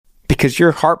because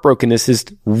your heartbrokenness is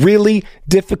really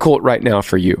difficult right now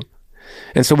for you.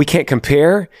 And so we can't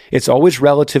compare. It's always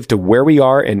relative to where we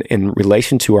are in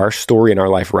relation to our story in our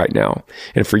life right now.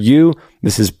 And for you,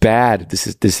 this is bad.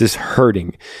 This is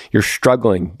hurting. You're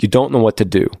struggling. You don't know what to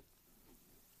do.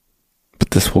 But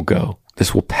this will go.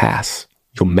 This will pass.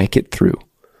 You'll make it through.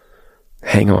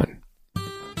 Hang on.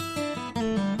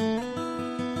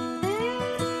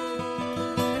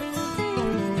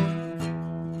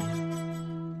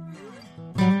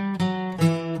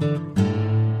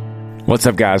 What's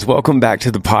up, guys? Welcome back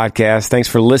to the podcast. Thanks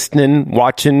for listening,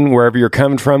 watching, wherever you're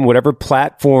coming from, whatever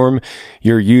platform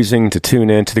you're using to tune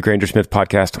in to the Granger Smith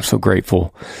podcast. I'm so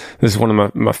grateful. This is one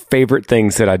of my favorite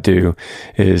things that I do,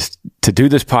 is to do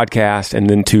this podcast and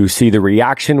then to see the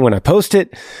reaction when I post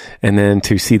it and then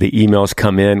to see the emails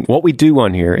come in. What we do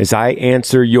on here is I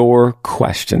answer your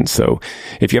questions. So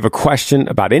if you have a question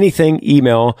about anything,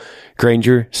 email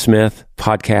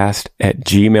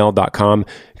grangersmithpodcast@gmail.com.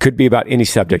 Could be about any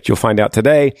subject. You'll find out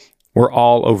today we're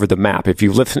all over the map. If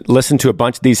you've listened to a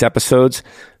bunch of these episodes,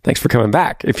 thanks for coming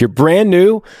back. If you're brand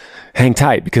new, hang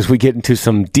tight because we get into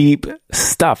some deep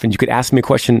stuff and you could ask me a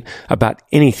question about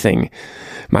anything.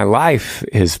 My life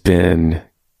has been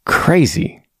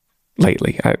crazy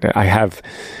lately. I have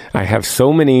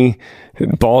so many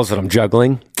balls that I'm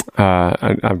juggling.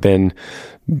 I've been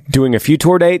doing a few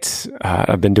tour dates.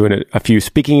 I've been doing a few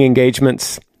speaking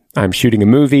engagements. I'm shooting a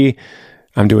movie.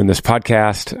 I'm doing this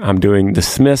podcast. I'm doing the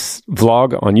Smiths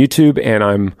vlog on YouTube, and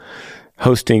I'm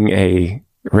hosting a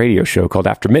radio show called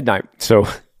After Midnight. So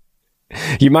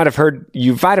you might have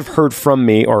heard from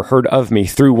me or heard of me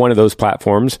through one of those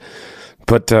platforms.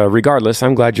 But regardless,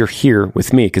 I'm glad you're here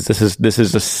with me because this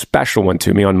is a special one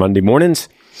to me on Monday mornings.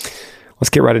 Let's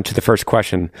get right into the first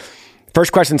question.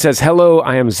 First question says, "Hello,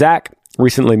 I am Zach.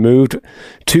 Recently moved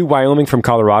to Wyoming from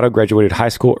Colorado, graduated high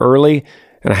school early,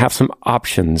 and I have some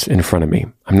options in front of me.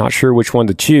 I'm not sure which one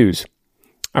to choose.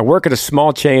 I work at a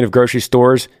small chain of grocery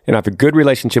stores, and I have a good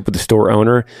relationship with the store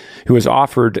owner who has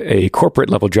offered a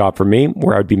corporate level job for me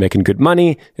where I'd be making good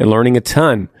money and learning a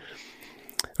ton.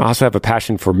 I also have a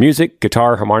passion for music,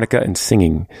 guitar, harmonica, and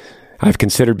singing. I've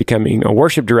considered becoming a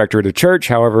worship director at a church.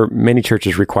 However, many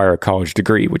churches require a college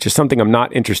degree, which is something I'm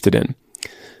not interested in.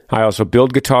 I also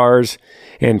build guitars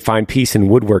and find peace in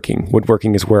woodworking.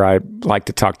 Woodworking is where I like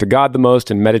to talk to God the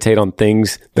most and meditate on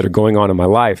things that are going on in my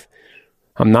life.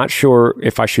 I'm not sure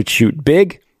if I should shoot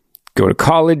big, go to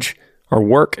college, or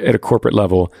work at a corporate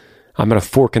level. I'm at a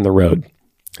fork in the road.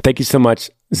 Thank you so much,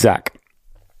 Zach."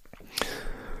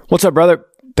 What's up, brother?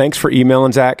 Thanks for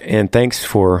emailing, Zach, and thanks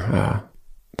for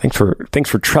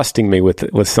trusting me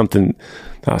with something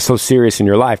so serious in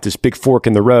your life. This big fork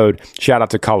in the road. Shout out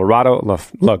to Colorado.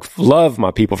 Love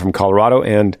my people from Colorado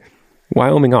and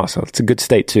Wyoming also. It's a good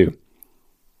state too.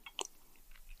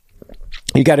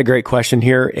 You got a great question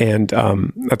here, and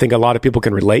I think a lot of people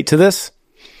can relate to this.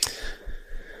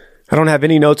 I don't have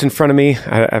any notes in front of me.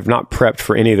 I've not prepped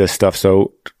for any of this stuff.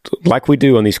 So like we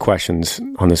do on these questions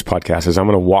on this podcast is I'm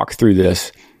going to walk through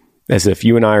this as if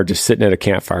you and I are just sitting at a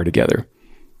campfire together.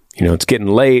 You know, it's getting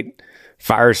late.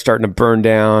 Fire's starting to burn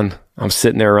down. I'm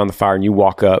sitting there around the fire and you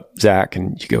walk up, Zach,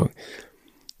 and you go,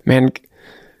 "Man,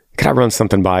 could I run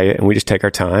something by you?" And we just take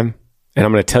our time and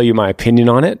I'm going to tell you my opinion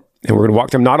on it. And we're going to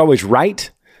walk through. I'm not always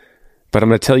right, but I'm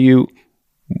going to tell you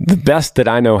the best that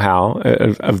I know how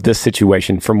of this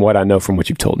situation from what I know from what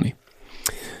you've told me.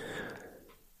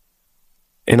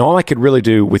 And all I could really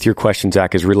do with your question,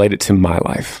 Zach, is relate it to my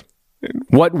life.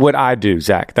 What would I do,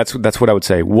 Zach? That's what I would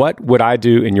say. What would I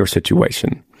do in your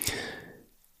situation?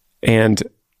 And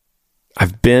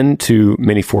I've been to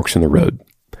many forks in the road.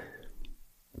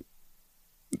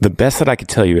 The best that I could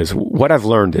tell you is what I've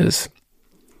learned is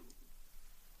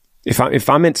if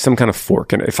I'm at some kind of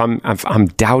fork and if I'm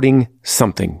doubting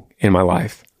something in my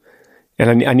life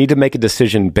and I need to make a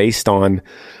decision based on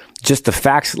just the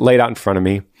facts laid out in front of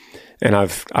me, and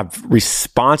I've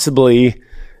responsibly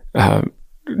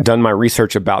done my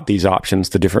research about these options,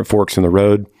 the different forks in the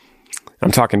road.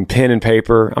 I'm talking pen and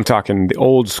paper. I'm talking the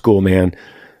old school, man.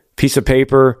 Piece of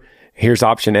paper. Here's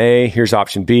option A. Here's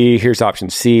option B. Here's option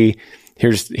C.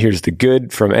 Here's the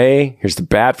good from A. Here's the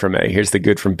bad from A. Here's the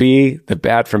good from B, the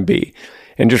bad from B.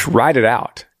 And just write it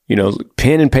out. You know,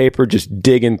 pen and paper, just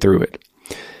digging through it.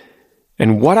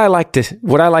 And what I like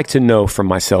to know from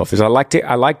myself is I like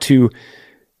to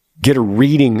get a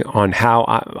reading on how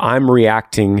I'm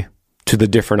reacting to the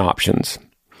different options.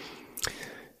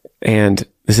 And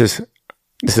this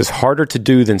is harder to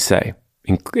do than say,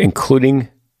 including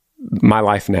my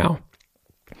life now.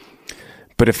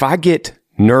 But if I get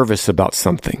nervous about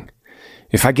something,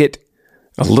 if I get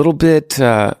a little bit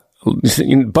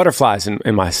butterflies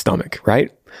in my stomach,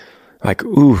 right? Like,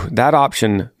 ooh, that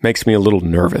option makes me a little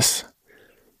nervous.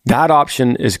 That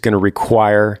option is going to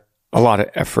require a lot of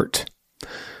effort.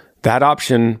 That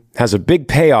option has a big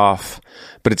payoff,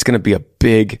 but it's going to be a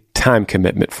big time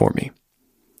commitment for me.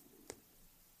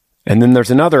 And then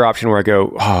there's another option where I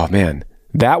go, oh man,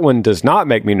 that one does not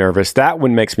make me nervous. That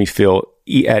one makes me feel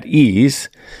at ease.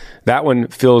 That one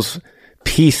feels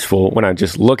peaceful when I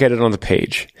just look at it on the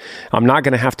page. I'm not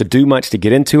going to have to do much to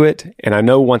get into it. And I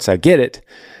know once I get it,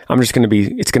 it's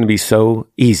going to be so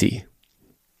easy.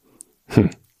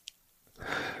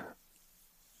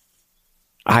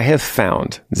 I have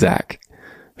found, Zach,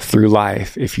 through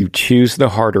life, if you choose the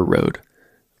harder road,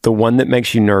 the one that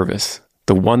makes you nervous,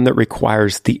 the one that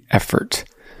requires the effort,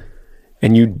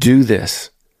 and you do this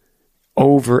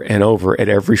over and over at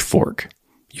every fork,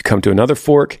 you come to another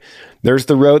fork, there's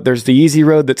the easy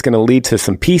road that's going to lead to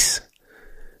some peace,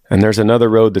 and there's another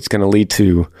road that's going to lead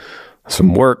to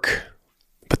some work,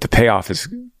 but the payoff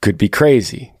could be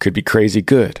crazy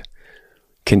good.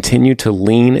 Continue to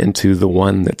lean into the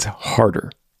one that's harder.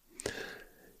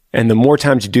 And the more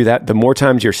times you do that, the more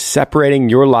times you're separating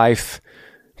your life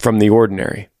from the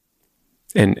ordinary.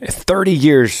 And 30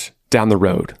 years down the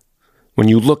road, when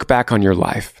you look back on your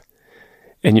life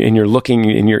and you're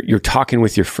looking and you're talking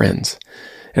with your friends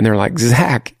and they're like,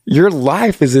 Zach, your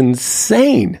life is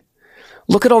insane.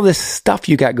 Look at all this stuff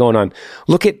you got going on.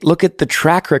 Look at the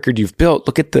track record you've built.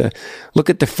 Look at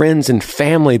the friends and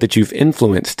family that you've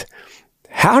influenced.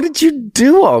 How did you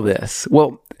do all this?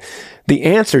 Well, the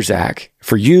answer, Zach,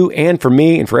 for you and for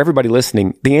me and for everybody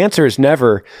listening, the answer is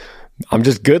never, I'm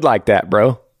just good like that,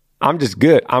 bro. I'm just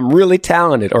good. I'm really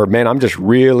talented. Or, man, I'm just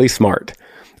really smart.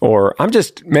 Or, I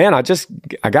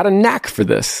got a knack for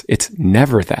this. It's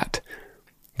never that.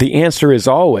 The answer is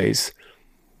always,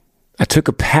 I took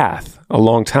a path a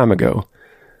long time ago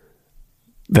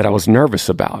that I was nervous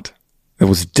about, that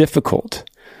was difficult,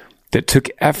 that took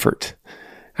effort.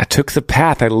 I took the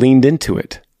path, I leaned into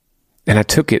it, and I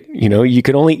took it. You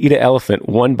can only eat an elephant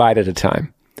one bite at a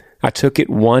time. I took it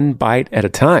one bite at a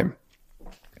time.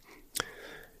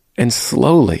 And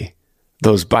slowly,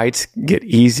 those bites get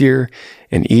easier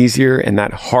and easier, and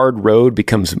that hard road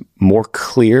becomes more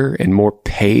clear and more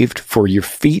paved for your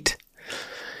feet.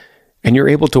 And you're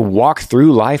able to walk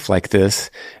through life like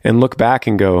this and look back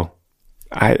and go,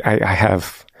 I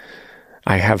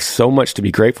have so much to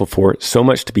be grateful for, so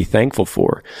much to be thankful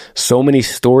for, so many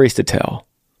stories to tell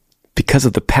because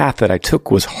of the path that I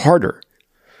took was harder.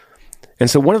 And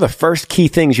so one of the first key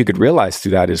things you could realize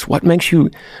through that is what makes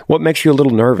you a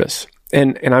little nervous.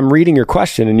 And I'm reading your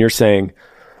question and you're saying,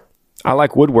 I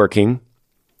like woodworking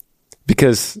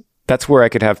because that's where I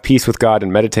could have peace with God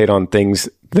and meditate on things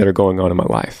that are going on in my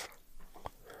life.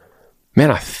 Man,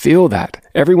 I feel that.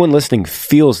 Everyone listening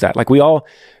feels that. Like we all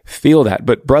feel that.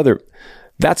 But brother,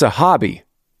 that's a hobby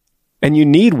and you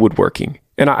need woodworking.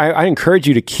 And I encourage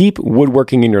you to keep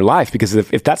woodworking in your life because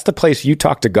if that's the place you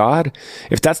talk to God,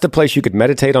 if that's the place you could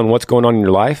meditate on what's going on in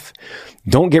your life,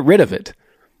 don't get rid of it.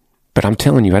 But I'm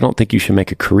telling you, I don't think you should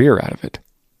make a career out of it.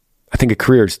 I think a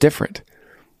career is different.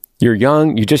 You're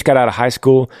young, you just got out of high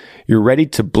school, you're ready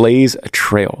to blaze a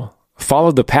trail.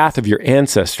 Follow the path of your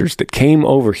ancestors that came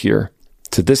over here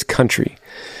to this country.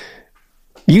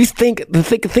 You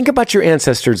think about your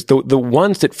ancestors, the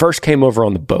ones that first came over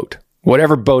on the boat,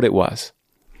 whatever boat it was.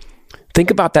 Think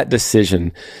about that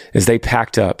decision as they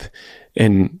packed up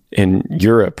in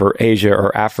Europe or Asia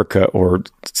or Africa or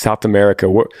South America,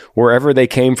 wherever they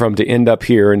came from to end up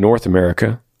here in North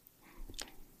America.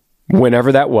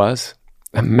 Whenever that was,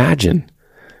 imagine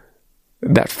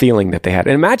that feeling that they had.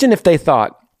 And imagine if they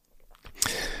thought,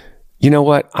 you know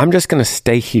what, I'm just going to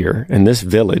stay here in this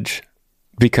village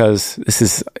because this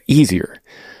is easier.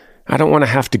 I don't want to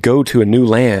have to go to a new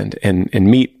land and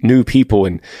meet new people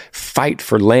and fight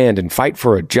for land and fight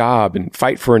for a job and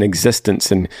fight for an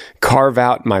existence and carve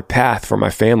out my path for my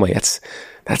family.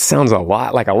 That sounds a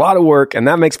lot like a lot of work, and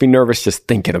that makes me nervous just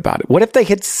thinking about it. What if they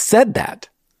had said that?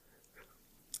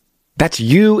 That's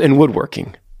you in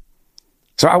woodworking.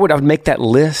 So I would make that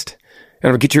list and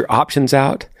I would get your options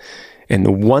out, and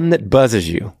the one that buzzes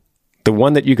you, the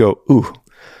one that you go, ooh,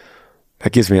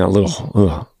 that gives me a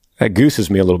little, that gooses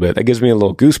me a little bit. That gives me a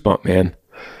little goosebump, man.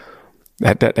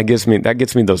 That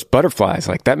gets me those butterflies.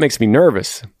 Like that makes me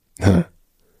nervous. Then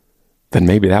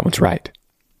maybe that one's right.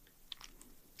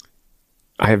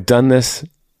 I have done this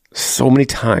so many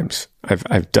times.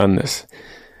 I've done this,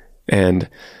 and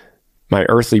my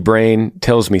earthly brain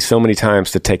tells me so many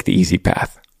times to take the easy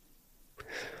path.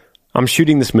 I'm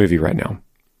shooting this movie right now.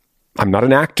 I'm not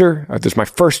an actor. This is my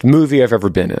first movie I've ever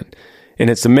been in. And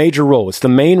it's a major role. It's the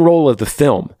main role of the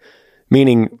film,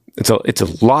 meaning it's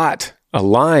a lot of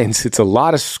lines. It's a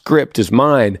lot of script is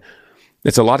mine.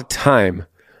 It's a lot of time.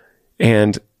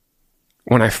 And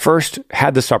when I first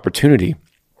had this opportunity,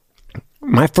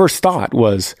 my first thought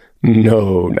was,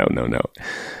 no.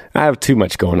 I have too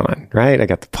much going on, right? I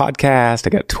got the podcast, I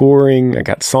got touring, I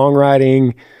got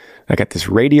songwriting, I got this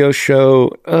radio show.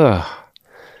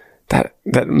 That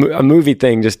a movie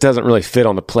thing just doesn't really fit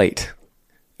on the plate.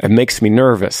 It makes me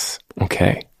nervous.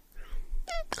 Okay.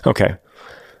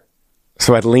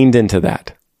 So I'd leaned into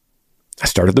that. I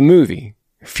started the movie.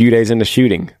 A few days into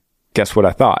shooting, guess what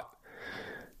I thought?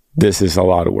 This is a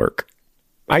lot of work.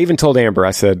 I even told Amber,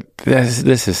 I said,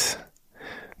 this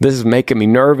is making me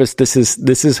nervous. This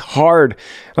is hard.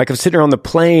 Like I'm sitting there on the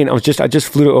plane. I just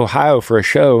flew to Ohio for a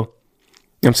show.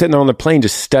 I'm sitting there on the plane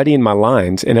just studying my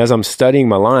lines. And as I'm studying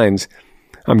my lines,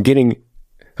 I'm getting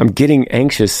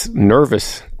anxious,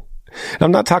 nervous. And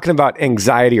I'm not talking about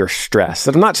anxiety or stress.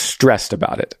 I'm not stressed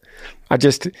about it. I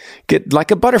just get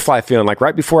like a butterfly feeling, like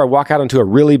right before I walk out onto a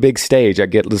really big stage, I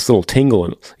get this little tingle,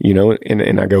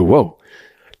 and I go, whoa,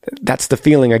 that's the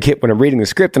feeling I get when I'm reading the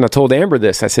script. And I told Amber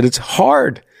this, I said, it's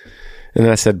hard. And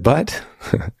then I said, but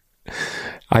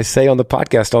I say on the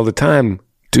podcast all the time,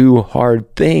 do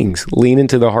hard things, lean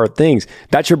into the hard things.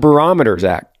 That's your barometer,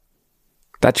 Zach.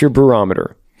 That's your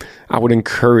barometer. I would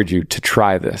encourage you to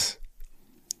try this.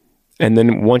 And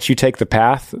then once you take the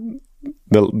path,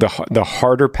 the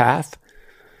harder path,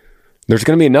 there's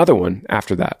going to be another one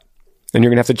after that. And you're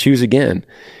going to have to choose again.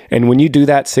 And when you do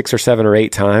that 6 or 7 or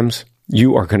 8 times,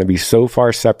 you are going to be so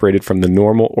far separated from the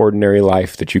normal, ordinary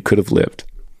life that you could have lived.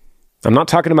 I'm not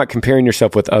talking about comparing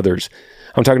yourself with others.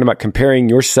 I'm talking about comparing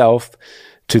yourself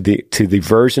to the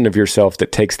version of yourself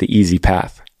that takes the easy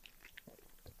path.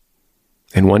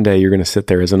 And one day you're going to sit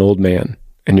there as an old man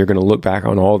and you're going to look back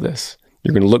on all this.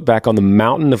 You're going to look back on the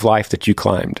mountain of life that you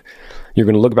climbed. You're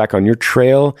going to look back on your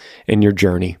trail and your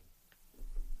journey.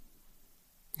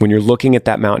 When you're looking at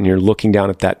that mountain, you're looking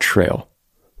down at that trail.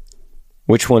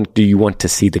 Which one do you want to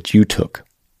see that you took?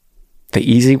 The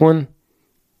easy one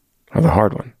or the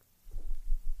hard one?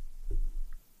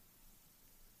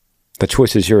 The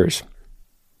choice is yours.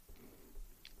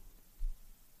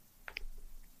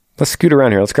 Let's scoot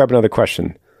around here. Let's grab another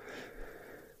question.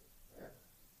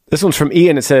 This one's from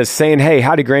Ian. It says, saying, hey,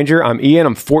 howdy, Granger. I'm Ian.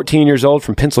 I'm 14 years old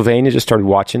from Pennsylvania. Just started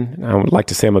watching. I would like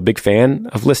to say I'm a big fan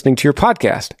of listening to your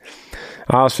podcast.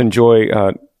 I also enjoy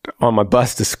on my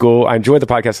bus to school. I enjoy the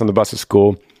podcast on the bus to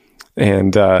school,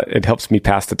 and it helps me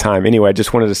pass the time. Anyway, I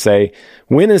just wanted to say,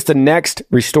 when is the next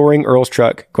Restoring Earl's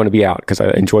Truck going to be out? Because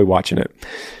I enjoy watching it.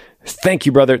 Thank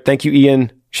you, brother. Thank you,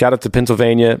 Ian. Shout out to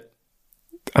Pennsylvania.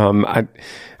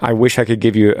 I wish I could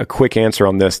give you a quick answer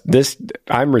on this.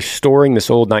 I'm restoring this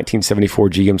old 1974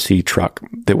 GMC truck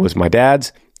that was my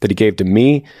dad's, that he gave to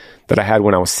me, that I had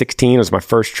when I was 16. It was my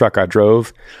first truck I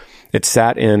drove. It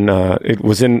sat in, it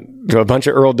was in a bunch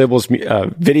of Earl Dibbles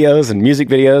videos and music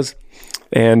videos.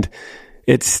 And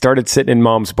it started sitting in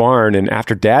Mom's barn. And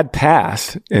after Dad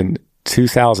passed in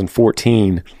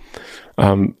 2014,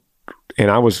 and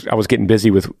I was getting busy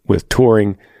with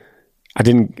touring, I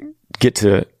didn't get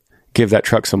to give that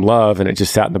truck some love, and it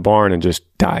just sat in the barn and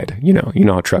just died. You know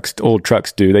how old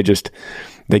trucks do.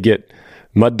 They get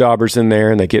mud daubers in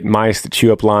there and they get mice that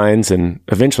chew up lines, and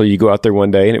eventually you go out there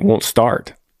one day and it won't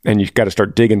start. And you've got to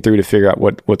start digging through to figure out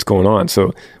what's going on.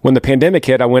 So when the pandemic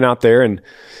hit, I went out there and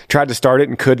tried to start it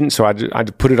and couldn't. So I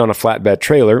put it on a flatbed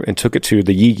trailer and took it to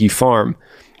the Yee farm.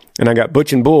 And I got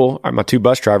Butch and Bull, my 2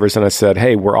 bus drivers, and I said,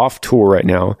 hey, we're off tour right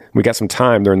now. We got some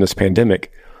time during this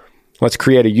pandemic. Let's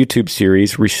create a YouTube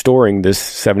series restoring this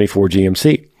 74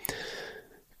 GMC.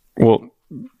 Well,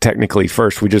 technically,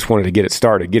 first, we just wanted to get it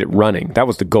started, get it running. That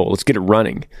was the goal. Let's get it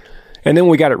running. And then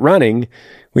we got it running.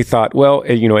 We thought, well,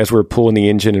 as we were pulling the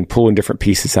engine and pulling different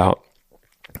pieces out,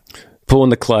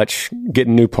 pulling the clutch,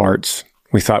 getting new parts,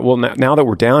 we thought, well, now that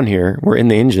we're down here, we're in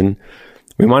the engine,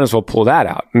 we might as well pull that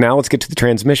out. Now let's get to the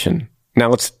transmission. Now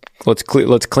let's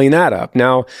clean that up.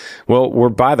 Now, well, we're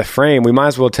by the frame. We might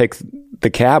as well take the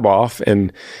cab off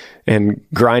and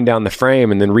grind down the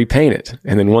frame and then repaint it.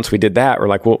 And then once we did that, we're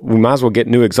like, well, we might as well get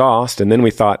new exhaust. And then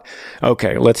we thought,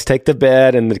 okay, let's take the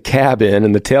bed and the cab in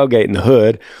and the tailgate and the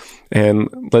hood, and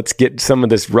let's get some of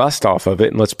this rust off of it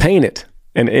and let's paint it.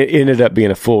 And it ended up being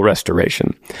a full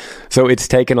restoration. So it's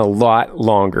taken a lot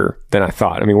longer than I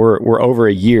thought. I mean, we're over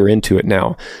a year into it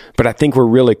now, but I think we're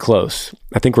really close.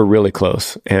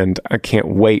 And I can't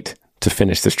wait to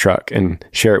finish this truck and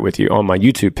share it with you on my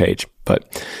YouTube page.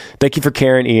 But thank you for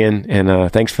caring, Ian.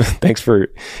 And thanks for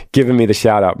giving me the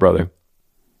shout out, brother.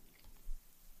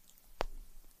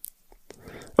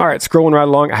 All right, scrolling right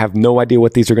along. I have no idea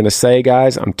what these are going to say,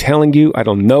 guys. I'm telling you, I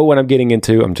don't know what I'm getting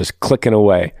into. I'm just clicking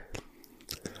away.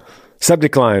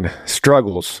 Subject line,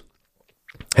 struggles.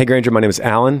 Hey, Granger, my name is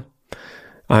Alan.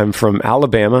 I'm from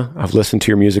Alabama. I've listened to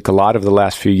your music a lot over the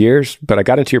last few years, but I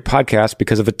got into your podcast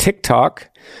because of a TikTok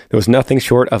that was nothing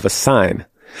short of a sign.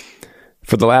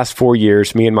 For the last 4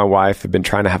 years, me and my wife have been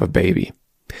trying to have a baby.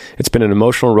 It's been an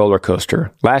emotional roller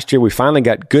coaster. Last year, we finally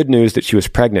got good news that she was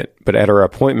pregnant, but at our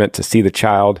appointment to see the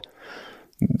child,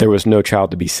 there was no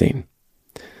child to be seen.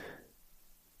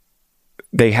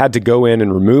 They had to go in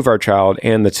and remove our child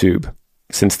and the tube.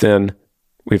 Since then,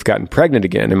 we've gotten pregnant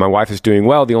again, and my wife is doing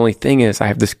well. The only thing is I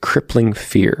have this crippling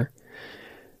fear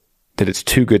that it's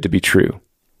too good to be true.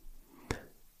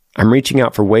 I'm reaching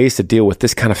out for ways to deal with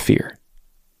this kind of fear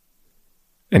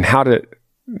and how to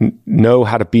know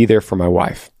how to be there for my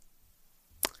wife.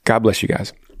 God bless you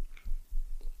guys.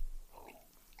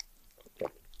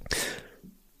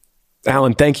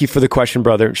 Alan, thank you for the question,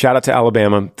 brother. Shout out to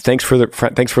Alabama. Thanks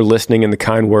for listening and the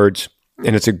kind words.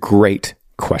 And it's a great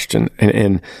question.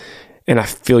 And I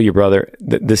feel you, brother.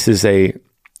 This is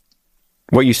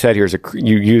what you said here is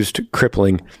you used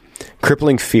crippling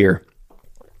fear.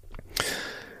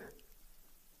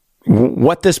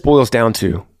 What this boils down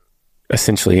to,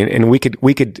 essentially, and we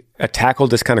could tackle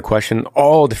this kind of question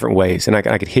all different ways, and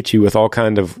I could hit you with all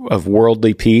kind of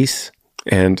worldly peace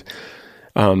and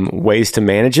ways to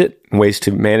manage it, ways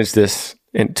to manage this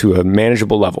into a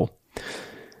manageable level.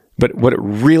 But what it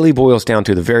really boils down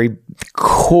to, the very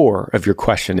core of your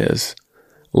question is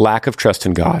lack of trust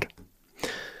in God.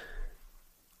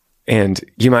 And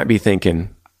you might be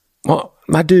thinking, well,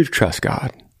 I do trust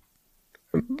God,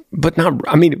 but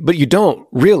you don't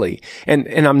really. And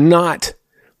I'm not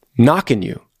knocking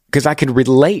you because I could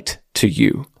relate to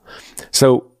you.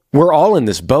 So we're all in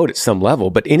this boat at some level,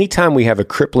 but anytime we have a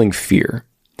crippling fear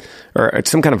or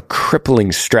some kind of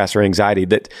crippling stress or anxiety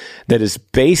that is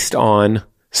based on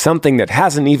something that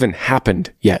hasn't even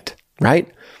happened yet,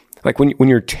 right? Like when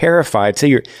you're terrified, say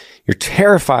you're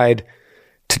terrified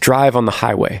to drive on the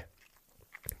highway,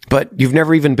 but you've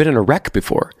never even been in a wreck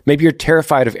before. Maybe you're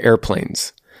terrified of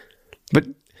airplanes, but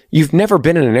you've never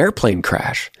been in an airplane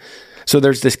crash. So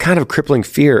there's this kind of crippling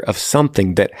fear of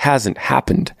something that hasn't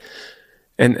happened.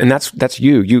 And that's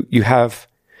you. You have,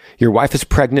 your wife is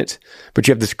pregnant, but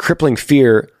you have this crippling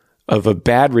fear of a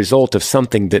bad result of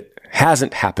something that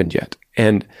hasn't happened yet.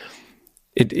 And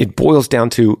it boils down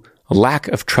to a lack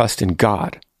of trust in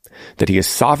God, that he is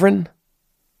sovereign,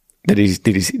 that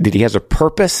he has a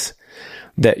purpose,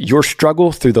 that your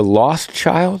struggle through the lost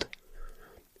child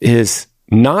is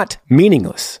not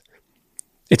meaningless.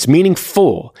 It's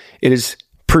meaningful. It is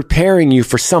preparing you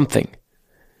for something.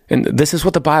 And this is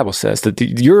what the Bible says, that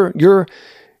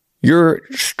your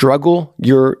struggle,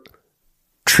 your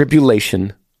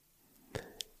tribulation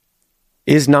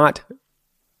is not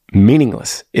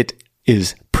meaningless. It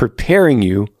is preparing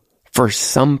you for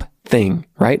something,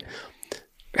 right?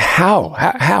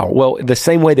 How? Well, the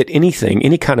same way that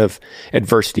any kind of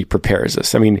adversity prepares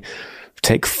us. I mean,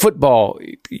 take football,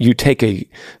 you take a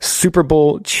Super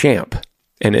Bowl champ,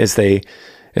 and as they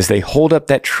hold up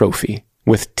that trophy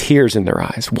with tears in their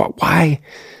eyes, why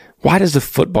does a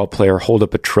football player hold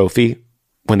up a trophy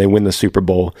when they win the Super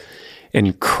Bowl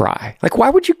and cry? Like, why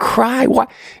would you cry? Why?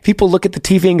 People look at the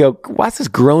TV and go, why's this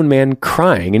grown man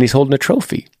crying and he's holding a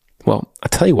trophy? Well, I'll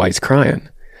tell you why he's crying.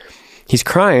 He's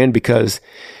crying because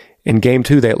in game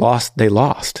 2, they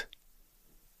lost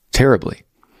terribly.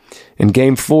 In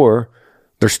game 4,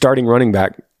 their starting running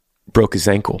back broke his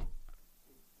ankle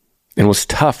and was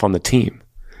tough on the team.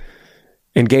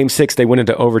 In game 6, they went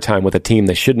into overtime with a team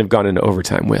they shouldn't have gone into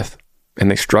overtime with,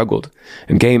 and they struggled.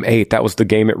 In game 8, that was the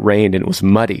game it rained and it was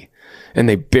muddy, and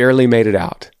they barely made it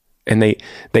out. And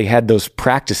they had those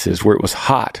practices where it was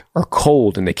hot or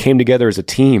cold, and they came together as a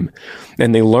team,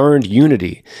 and they learned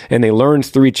unity, and they learned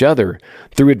through each other,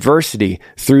 through adversity,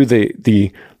 through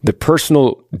the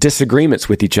personal disagreements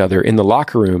with each other in the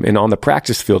locker room and on the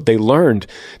practice field. They learned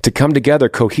to come together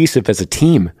cohesive as a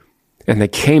team, and they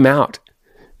came out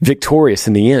victorious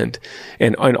in the end.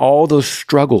 And all those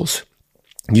struggles,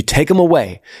 you take them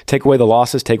away. Take away the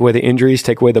losses, take away the injuries,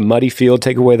 take away the muddy field,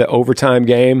 take away the overtime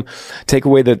game, take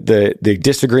away the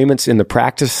disagreements in the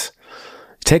practice.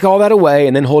 Take all that away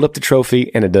and then hold up the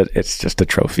trophy, and it's just a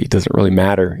trophy. It doesn't really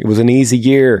matter. It was an easy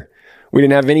year. We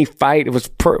didn't have any fight. It was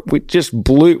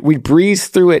we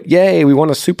breezed through it. Yay, we won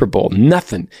a Super Bowl.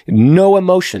 Nothing. No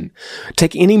emotion.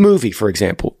 Take any movie, for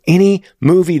example. Any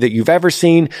movie that you've ever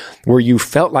seen where you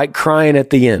felt like crying at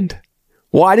the end.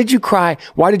 Why did you cry?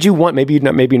 Why did you want, maybe you're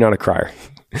not a crier,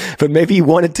 but maybe you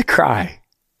wanted to cry.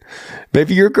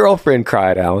 Maybe your girlfriend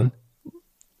cried, Alan.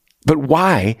 But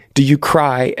why do you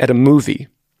cry at a movie?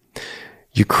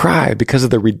 You cry because of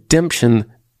the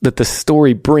redemption that the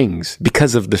story brings,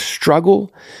 because of the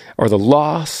struggle or the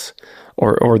loss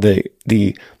or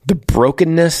the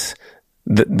brokenness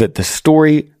that the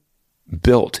story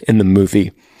built in the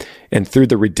movie, and through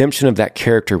the redemption of that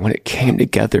character when it came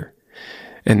together,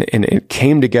 and it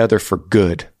came together for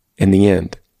good in the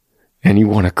end. And you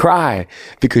want to cry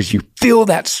because you feel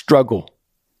that struggle.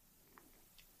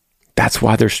 That's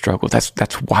why there's struggle. That's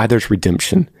why there's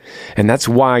redemption. And that's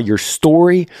why your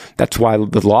story, that's why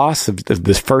the loss of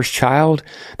this first child,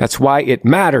 that's why it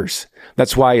matters.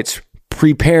 That's why it's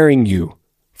preparing you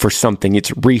for something.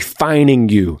 It's refining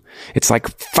you. It's like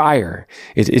fire.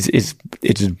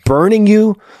 It's burning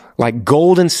you like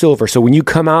gold and silver. So when you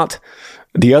come out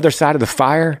the other side of the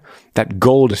fire, that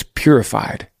gold is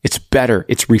purified. It's better.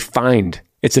 It's refined.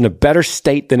 It's in a better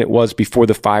state than it was before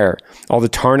the fire. All the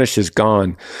tarnish is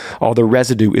gone. All the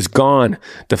residue is gone.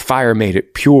 The fire made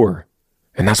it pure.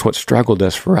 And that's what struggle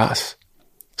does for us.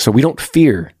 So we don't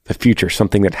fear the future,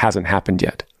 something that hasn't happened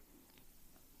yet.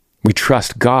 We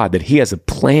trust God that He has a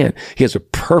plan. He has a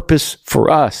purpose for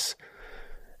us.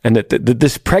 And that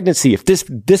this pregnancy, if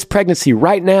this pregnancy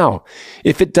right now,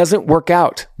 if it doesn't work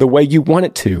out the way you want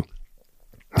it to,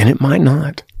 and it might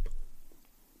not,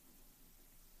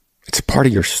 it's part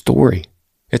of your story.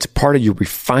 It's part of your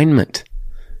refinement,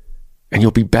 and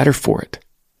you'll be better for it.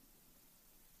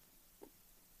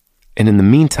 And in the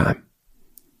meantime,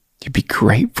 you be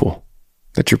grateful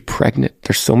that you're pregnant.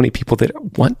 There's so many people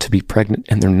that want to be pregnant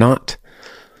and they're not.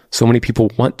 So many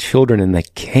people want children and they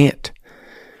can't.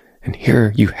 And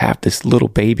here you have this little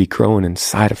baby growing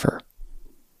inside of her.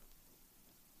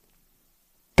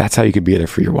 That's how you could be there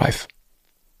for your wife.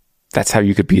 That's how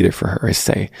you could be there for her, is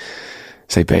say,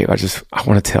 babe, I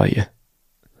want to tell you,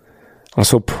 I'm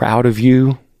so proud of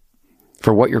you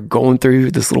for what you're going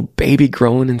through, this little baby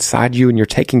growing inside you, and you're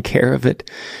taking care of it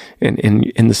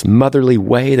in this motherly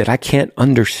way that I can't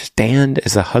understand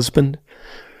as a husband.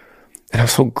 And I'm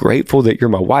so grateful that you're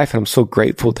my wife, and I'm so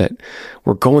grateful that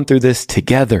we're going through this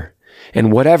together.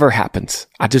 And whatever happens,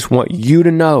 I just want you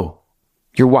to know,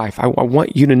 your wife, I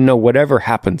want you to know whatever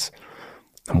happens,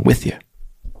 I'm with you.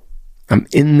 I'm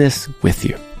in this with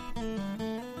you.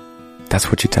 That's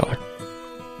what you tell her.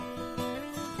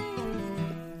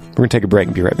 We're going to take a break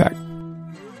and be right back.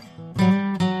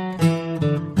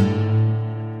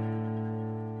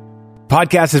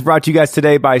 Podcast is brought to you guys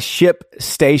today by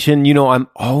ShipStation. You know, I'm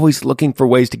always looking for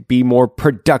ways to be more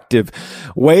productive,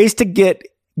 ways to get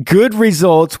good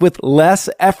results with less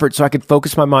effort so I could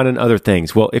focus my mind on other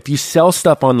things. Well, if you sell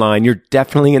stuff online, you're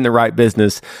definitely in the right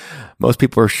business. Most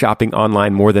people are shopping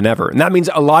online more than ever. And that means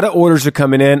a lot of orders are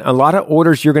coming in, a lot of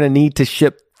orders you're going to need to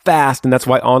ship fast. And that's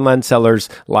why online sellers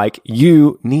like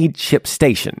you need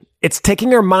ShipStation. It's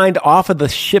taking our mind off of the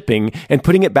shipping and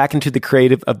putting it back into the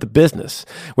creative of the business.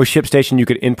 With ShipStation, you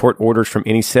could import orders from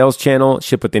any sales channel,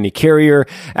 ship with any carrier,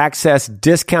 access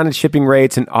discounted shipping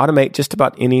rates, and automate just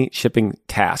about any shipping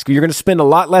task. You're going to spend a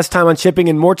lot less time on shipping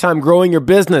and more time growing your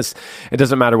business. It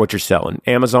doesn't matter what you're selling.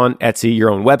 Amazon, Etsy, your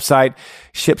own website.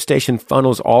 ShipStation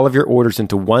funnels all of your orders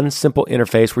into one simple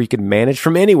interface where you can manage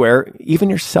from anywhere, even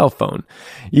your cell phone.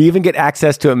 You even get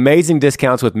access to amazing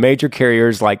discounts with major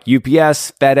carriers like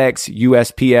UPS, FedEx,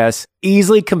 USPS.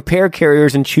 Easily compare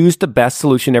carriers and choose the best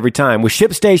solution every time. With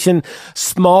ShipStation,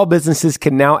 small businesses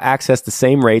can now access the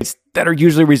same rates that are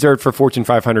usually reserved for Fortune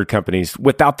 500 companies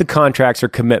without the contracts or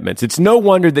commitments. It's no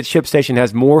wonder that ShipStation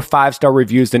has more 5-star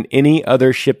reviews than any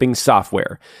other shipping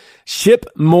software. Ship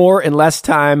more in less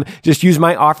time. Just use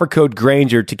my offer code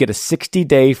Granger to get a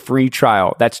 60-day free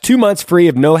trial. That's 2 months free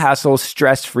of no hassle,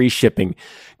 stress-free shipping.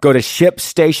 Go to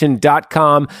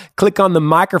ShipStation.com, click on the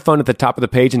microphone at the top of the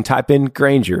page and type in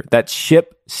Granger. That's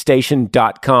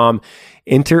ShipStation.com.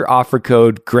 Enter offer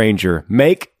code Granger.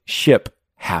 Make ship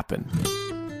happen.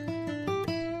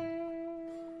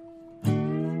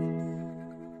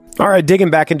 All right,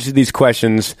 digging back into these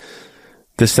questions,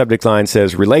 the subject line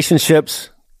says,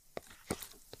 relationships,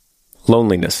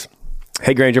 loneliness.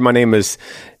 Hey, Granger, my name is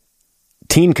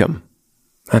Teencom.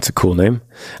 That's a cool name.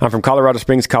 I'm from Colorado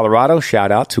Springs, Colorado.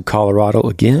 Shout out to Colorado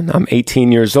again. I'm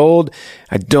 18 years old.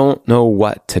 I don't know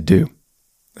what to do.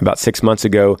 About 6 months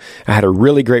ago, I had a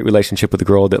really great relationship with a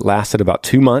girl that lasted about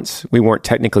 2 months. We weren't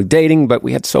technically dating, but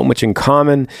we had so much in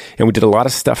common and we did a lot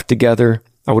of stuff together.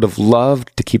 I would have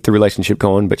loved to keep the relationship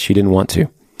going, but she didn't want to.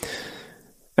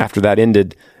 After that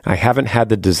ended, I haven't had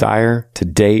the desire to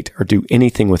date or do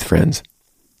anything with friends.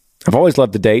 I've always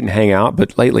loved to date and hang out,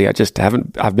 but lately I just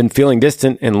haven't. I've been feeling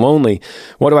distant and lonely.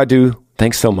 What do I do?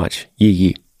 Thanks so much.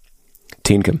 Yee.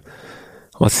 Teencom.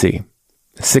 Let's see.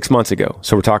 6 months ago.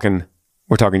 So we're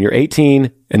We're talking you're 18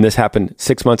 and this happened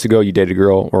 6 months ago. You dated a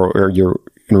girl or you're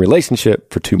in a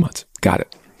relationship for 2 months. Got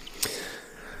it.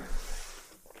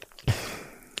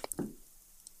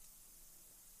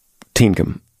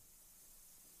 Teencom,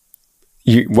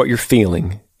 what you're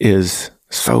feeling is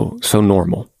so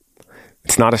normal.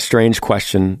 It's not a strange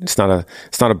question. It's not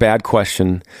a bad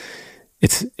question.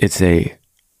 It's a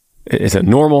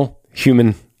normal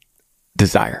human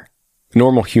desire,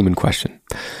 normal human question.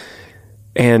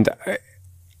 And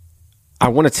I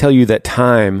want to tell you that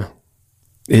time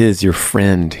is your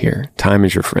friend here. Time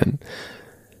is your friend.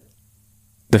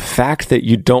 The fact that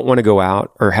you don't want to go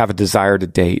out or have a desire to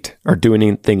date or do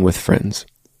anything with friends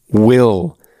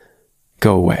will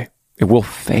go away. It will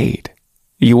fade.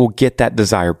 You will get that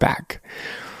desire back.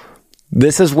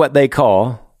 This is what they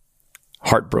call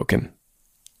heartbroken.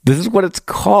 This is what it's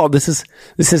called. This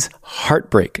is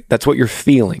heartbreak. That's what you're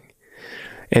feeling.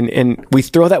 And we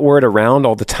throw that word around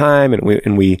all the time,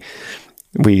 and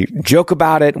we joke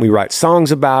about it, and we write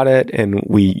songs about it, and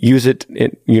we use it,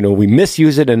 we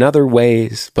misuse it in other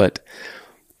ways. But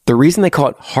the reason they call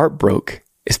it heartbroken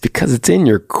is because it's in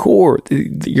your core,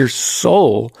 your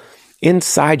soul,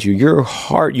 inside you, your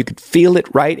heart. You could feel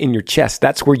it right in your chest.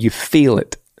 That's where you feel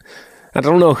it. I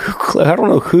don't know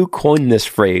who coined this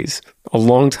phrase a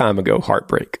long time ago,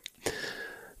 heartbreak,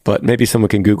 but maybe someone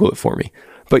can Google it for me.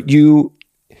 But you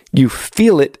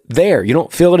feel it there. You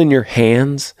don't feel it in your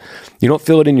hands. You don't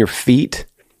feel it in your feet.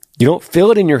 You don't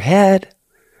feel it in your head.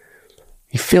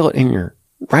 You feel it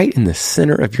right in the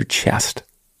center of your chest.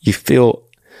 You feel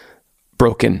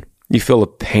broken. You feel a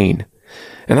pain.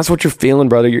 And that's what you're feeling,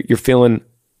 brother. You're feeling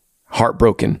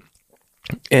heartbroken.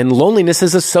 And loneliness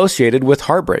is associated with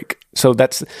heartbreak. So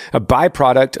that's a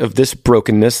byproduct of this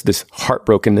brokenness, this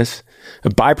heartbrokenness. A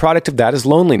byproduct of that is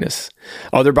loneliness.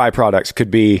 Other byproducts could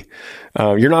be,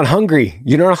 you're not hungry.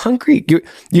 You're not hungry. You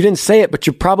didn't say it, but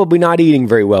you're probably not eating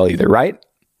very well either, right?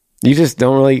 You just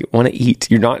don't really want to eat.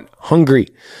 You're not hungry.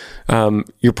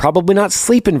 You're probably not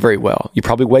sleeping very well. You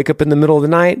probably wake up in the middle of the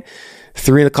night,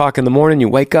 3 o'clock in the morning, you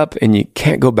wake up and you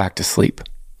can't go back to sleep.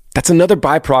 That's another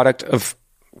byproduct of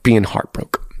being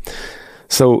heartbroken.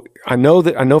 So I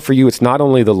know for you, it's not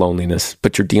only the loneliness,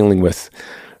 but you're dealing with,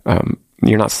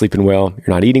 you're not sleeping well,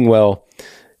 you're not eating well,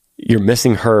 you're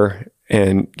missing her,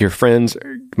 and your friends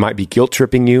might be guilt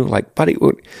tripping you. Like, buddy,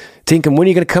 Teencom, when are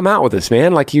you going to come out with this,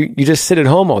 man? Like you just sit at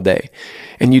home all day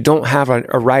and you don't have a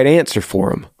right answer for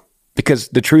them, because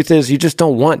the truth is you just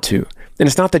don't want to. And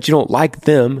it's not that you don't like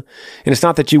them, and it's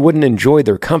not that you wouldn't enjoy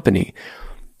their company.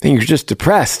 And you're just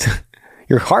depressed.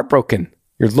 You're heartbroken.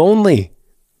 You're lonely.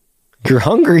 You're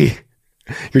hungry.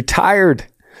 You're tired.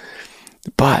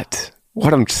 But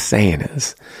what I'm saying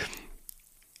is,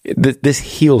 this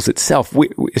heals itself. We,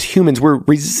 as humans, we're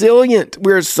resilient.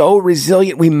 We're so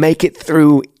resilient. We make it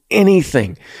through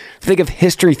anything. Think of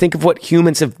history. Think of what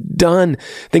humans have done.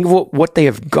 Think of what they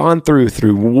have gone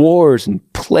through wars and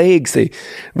plagues.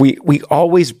 We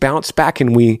always bounce back,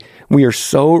 and we are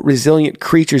so resilient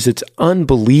creatures. It's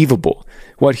unbelievable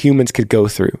what humans could go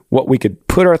through, what we could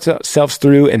put ourselves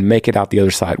through and make it out the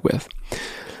other side with.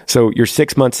 So you're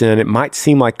 6 months in. It might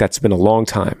seem like that's been a long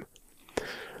time,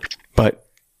 but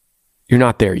you're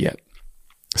not there yet.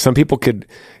 Some people could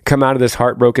come out of this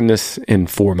heartbrokenness in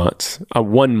 4 months,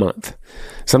 1 month.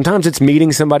 Sometimes it's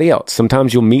meeting somebody else.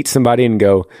 Sometimes you'll meet somebody and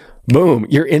go, boom,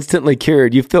 you're instantly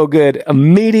cured. You feel good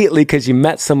immediately because you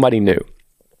met somebody new,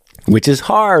 which is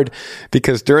hard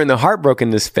because during the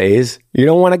heartbrokenness phase, you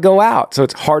don't want to go out. So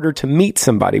it's harder to meet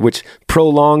somebody, which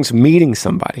prolongs meeting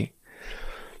somebody.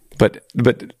 But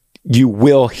you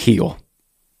will heal.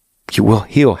 You will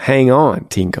heal. Hang on,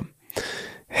 Teencom.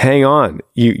 Hang on.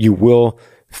 You will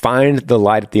find the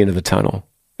light at the end of the tunnel.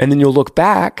 And then you'll look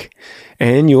back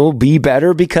and you'll be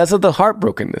better because of the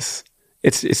heartbrokenness.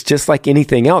 It's just like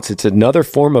anything else. It's another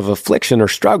form of affliction or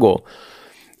struggle.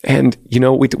 And,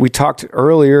 we talked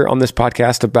earlier on this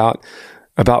podcast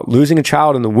about losing a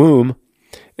child in the womb,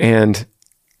 and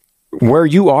where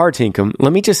you are, Teencom.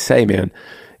 Let me just say, man,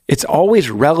 it's always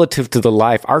relative to the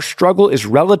life. Our struggle is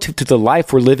relative to the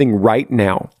life we're living right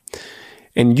now.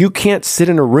 And you can't sit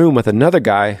in a room with another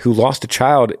guy who lost a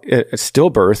child at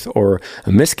stillbirth or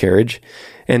a miscarriage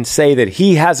and say that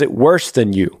he has it worse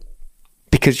than you,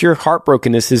 because your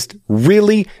heartbrokenness is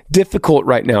really difficult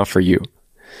right now for you.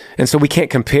 And so we can't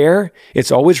compare.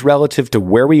 It's always relative to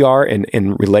where we are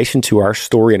in relation to our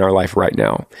story in our life right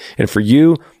now. And for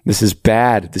you, this is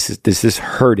bad. This is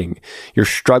hurting. You're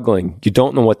struggling. You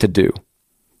don't know what to do.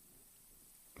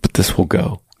 But this will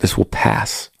go. This will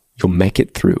pass. You'll make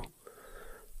it through.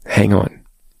 Hang on.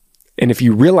 And if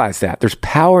you realize that, there's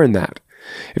power in that.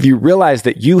 If you realize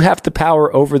that you have the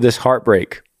power over this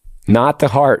heartbreak, not the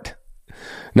heart,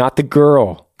 not the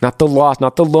girl, not the loss,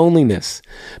 not the loneliness.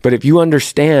 But if you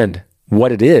understand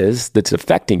what it is that's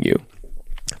affecting you,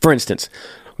 for instance,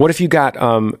 what if you got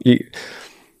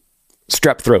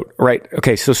strep throat, right?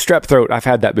 Okay, so strep throat, I've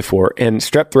had that before. And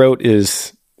strep throat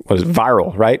is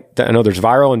viral, right? I know there's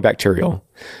viral and bacterial,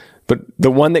 but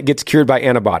the one that gets cured by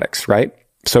antibiotics, right?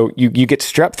 So you get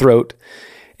strep throat,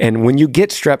 and when you get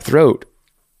strep throat,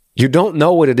 you don't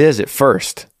know what it is at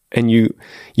first. And you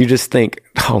just think,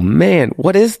 oh man,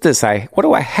 what is this? What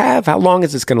do I have? How long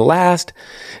is this going to last?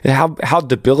 How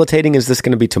debilitating is this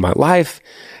going to be to my life?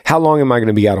 How long am I going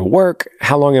to be out of work?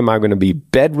 How long am I going to be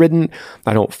bedridden?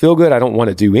 I don't feel good. I don't want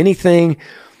to do anything.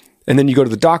 And then you go to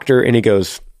the doctor and he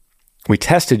goes, we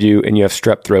tested you and you have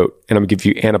strep throat, and I'm going to give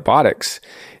you antibiotics.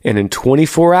 And in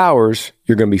 24 hours,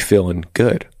 you're going to be feeling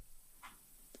good.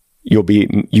 You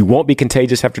won't be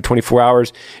contagious after 24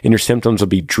 hours, and your symptoms will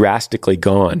be drastically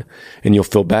gone, and you'll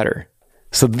feel better.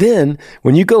 So then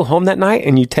when you go home that night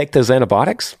and you take those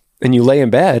antibiotics and you lay in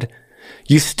bed,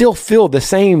 you still feel the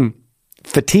same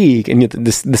fatigue and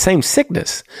the same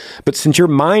sickness. But since your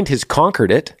mind has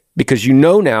conquered it, because you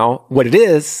know now what it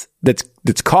is that's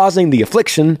causing the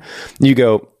affliction, you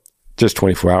go, just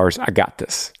 24 hours, I got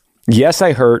this. Yes,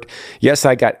 I hurt. Yes,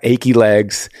 I got achy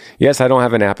legs. Yes, I don't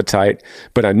have an appetite,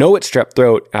 but I know it's strep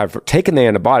throat. I've taken the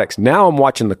antibiotics. Now I'm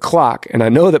watching the clock and I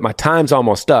know that my time's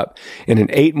almost up. And in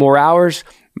 8 more hours,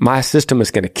 my system is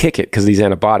going to kick it because of these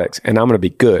antibiotics, and I'm going to be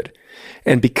good.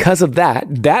 And because of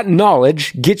that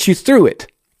knowledge gets you through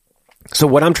it. So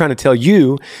what I'm trying to tell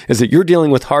you is that you're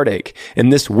dealing with heartache,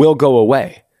 and this will go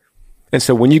away. And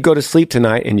so when you go to sleep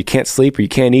tonight and you can't sleep, or you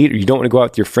can't eat, or you don't want to go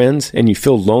out with your friends and you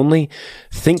feel lonely,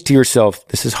 think to yourself,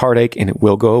 this is heartache and it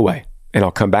will go away. And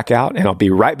I'll come back out and I'll be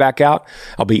right back out.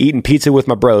 I'll be eating pizza with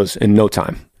my bros in no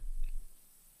time.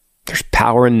 There's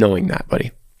power in knowing that,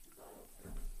 buddy.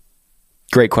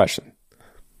 Great question.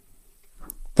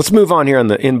 Let's move on here on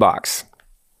the inbox.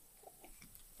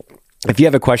 If you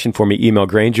have a question for me, email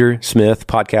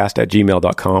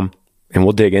grangersmithpodcast@gmail.com and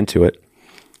we'll dig into it.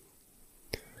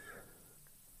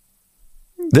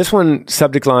 This one,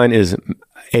 subject line is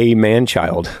a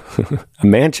man-child. A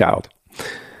man-child.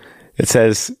 It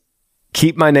says,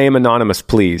 keep my name anonymous,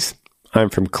 please. I'm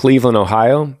from Cleveland,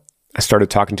 Ohio. I started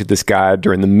talking to this guy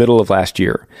during the middle of last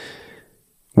year.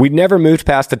 We never moved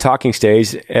past the talking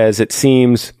stage, as it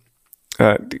seems...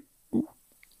 let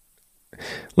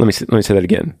me say that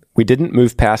again. We didn't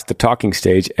move past the talking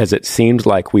stage, as it seemed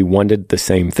like we wanted the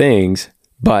same things,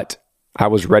 but I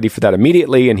was ready for that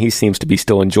immediately, and he seems to be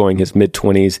still enjoying his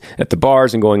mid-20s at the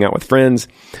bars and going out with friends.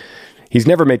 He's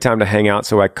never made time to hang out,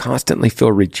 so I constantly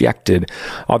feel rejected,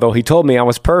 although he told me I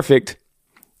was perfect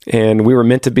and we were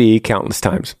meant to be countless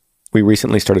times. We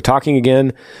recently started talking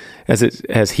again,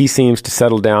 as he seems to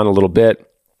settle down a little bit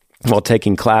while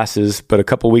taking classes, but a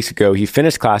couple of weeks ago he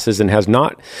finished classes and has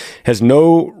I'm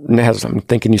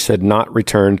thinking you said not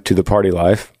returned to the party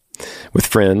life with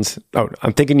friends. Oh,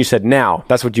 I'm thinking you said now.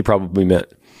 That's what you probably meant.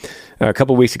 A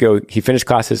couple of weeks ago, he finished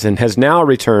classes and has now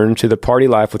returned to the party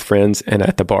life with friends and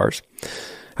at the bars.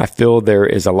 I feel there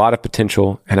is a lot of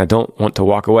potential and I don't want to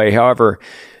walk away. However,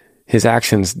 his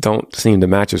actions don't seem to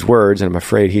match his words, and I'm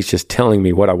afraid he's just telling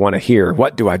me what I want to hear.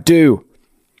 What do I do?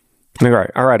 All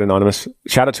right, Anonymous.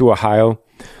 Shout out to Ohio.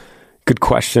 Good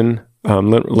question.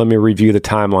 Let me review the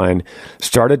timeline.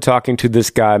 Started talking to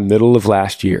this guy middle of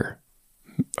last year.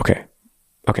 Okay,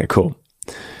 cool.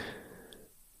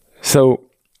 So,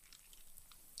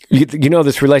 you know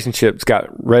this relationship's got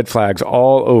red flags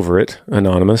all over it,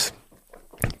 Anonymous.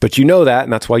 But you know that,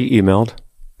 and that's why you emailed,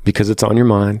 because it's on your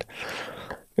mind.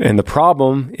 And the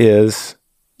problem is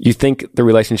you think the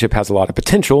relationship has a lot of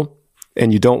potential,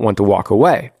 and you don't want to walk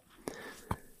away.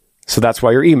 So that's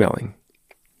why you're emailing.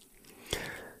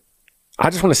 I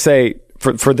just want to say,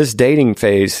 for this dating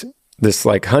phase, this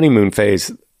like honeymoon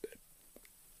phase,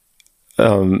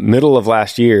 middle of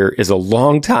last year is a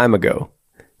long time ago.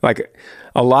 Like,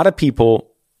 a lot of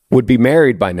people would be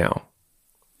married by now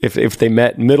if they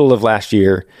met middle of last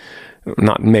year.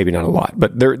 Maybe not a lot,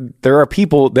 but there are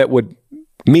people that would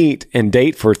meet and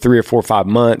date for 3 or 4 or 5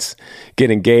 months, get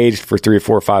engaged for 3 or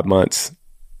 4 or 5 months,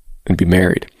 and be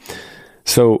married.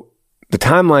 So the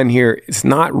timeline here is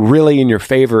not really in your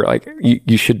favor. Like,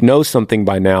 you should know something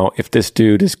by now if this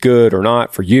dude is good or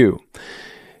not for you.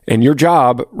 And your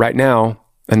job right now,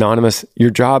 Anonymous,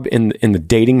 your job in the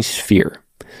dating sphere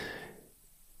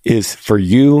is for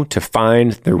you to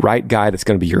find the right guy that's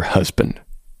going to be your husband.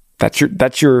 That's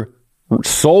your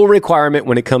sole requirement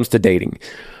when it comes to dating.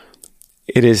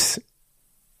 It is,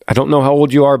 I don't know how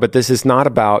old you are, but this is not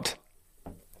about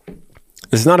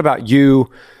you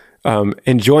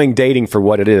enjoying dating for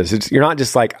what it is. You're not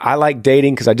just like, I like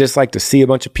dating because I just like to see a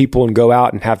bunch of people and go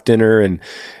out and have dinner and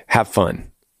have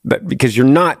fun. But because you're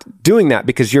not doing that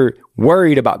because you're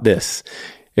worried about this.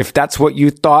 If that's what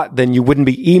you thought, then you wouldn't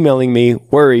be emailing me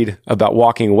worried about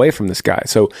walking away from this guy.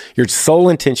 So your sole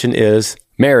intention is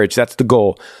marriage. That's the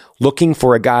goal. Looking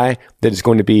for a guy that is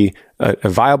going to be a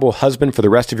viable husband for the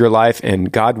rest of your life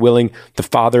and, God willing, the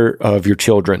father of your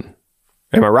children.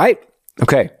 Am I right?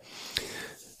 Okay.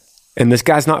 And this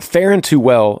guy's not faring too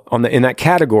well in that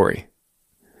category.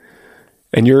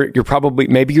 And you're probably,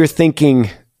 maybe you're thinking,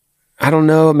 I don't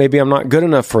know, maybe I'm not good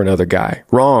enough for another guy.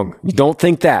 Wrong. You don't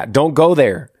think that. Don't go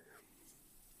there.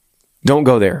 Don't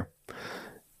go there.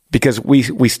 Because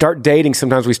we start dating,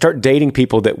 sometimes we start dating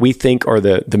people that we think are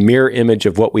the mirror image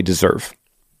of what we deserve.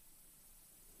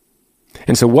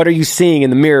 And so what are you seeing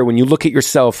in the mirror when you look at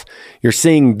yourself? You're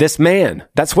seeing this man.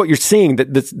 That's what you're seeing.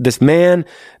 That this man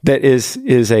that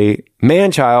is a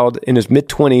man-child in his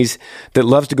mid-20s that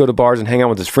loves to go to bars and hang out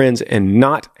with his friends and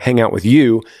not hang out with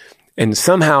you. And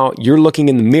somehow you're looking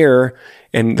in the mirror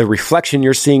and the reflection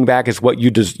you're seeing back is what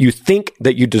you think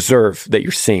that you deserve that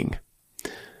you're seeing.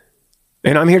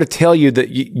 And I'm here to tell you that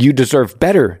you deserve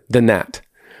better than that.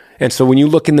 And so when you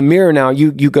look in the mirror now,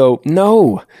 you go,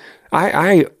 no,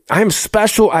 I'm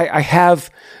special. I have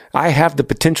the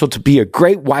potential to be a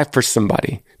great wife for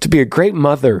somebody, to be a great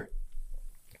mother.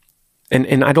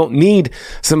 And I don't need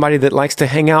somebody that likes to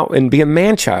hang out and be a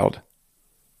man-child.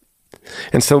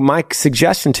 And so my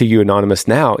suggestion to you, Anonymous,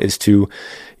 now is to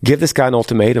give this guy an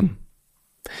ultimatum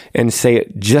and say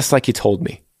it just like you told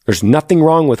me. There's nothing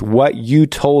wrong with what you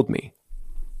told me.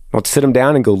 I'll sit him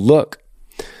down and go, look,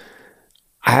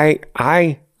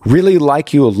 I really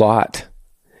like you a lot.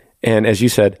 And as you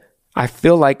said, I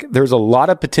feel like there's a lot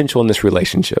of potential in this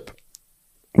relationship.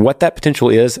 What that potential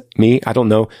is, I don't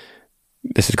know.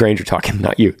 This is Granger talking,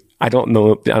 not you. I don't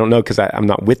know because I'm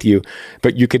not with you,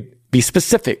 but you could be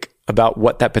specific about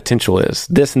what that potential is.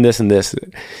 This and this and this.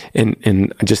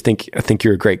 And I think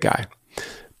you're a great guy.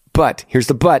 But here's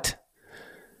the but.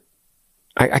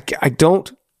 I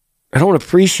don't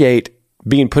appreciate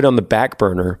being put on the back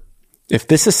burner. If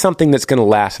this is something that's going to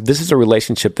last, if this is a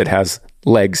relationship that has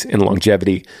legs and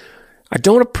longevity, I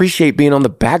don't appreciate being on the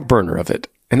back burner of it.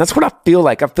 And that's what I feel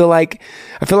like. I feel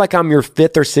like I'm your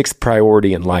fifth or sixth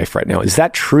priority in life right now. Is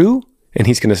that true? And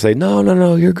he's going to say,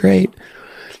 no, you're great.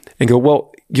 And go,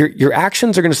 well, your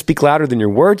actions are going to speak louder than your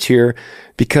words here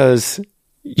because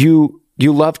you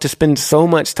love to spend so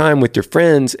much time with your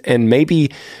friends and maybe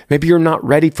you're not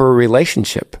ready for a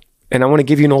relationship. And I want to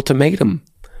give you an ultimatum.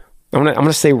 I'm going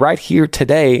to say right here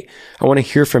today, I want to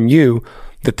hear from you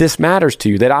that this matters to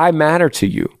you, that I matter to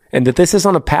you, and that this is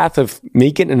on a path of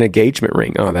me getting an engagement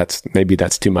ring. Oh, that's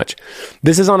too much.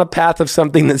 This is on a path of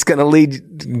something that's going to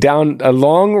lead down a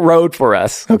long road for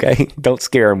us. Okay. Don't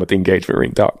scare him with the engagement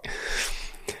ring talk.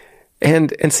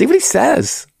 And see what he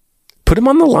says. Put him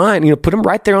on the line, put him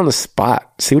right there on the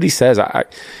spot. See what he says.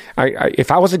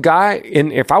 If I was a guy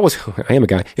I am a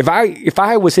guy. If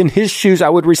I was in his shoes, I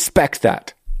would respect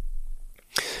that.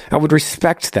 I would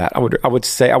respect that. I would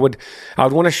say I would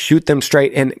want to shoot them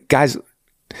straight. And guys,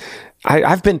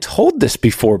 I've been told this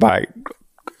before by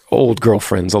old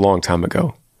girlfriends a long time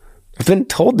ago. I've been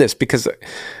told this because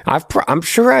I'm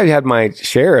sure I had my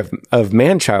share of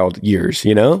man-child years,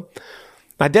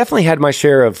 I definitely had my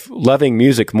share of loving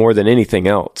music more than anything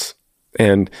else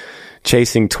and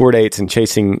chasing tour dates and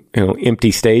chasing, empty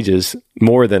stages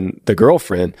more than the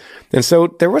girlfriend. And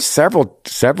so there was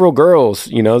several girls,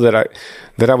 that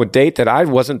I would date that I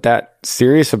wasn't that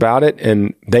serious about it.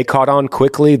 And they caught on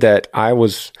quickly that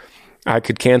I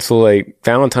could cancel a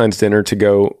Valentine's dinner to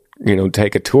go,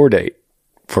 take a tour date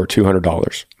for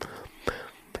 $200.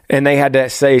 And they had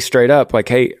to say straight up like,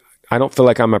 hey, I don't feel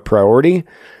like I'm a priority.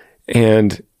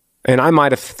 And I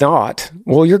might have thought,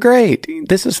 well, you're great.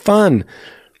 This is fun.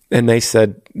 And they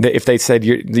said, if they said,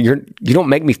 you don't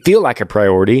make me feel like a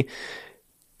priority,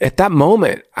 at that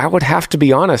moment, I would have to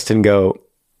be honest and go,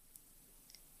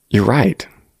 you're right.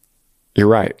 You're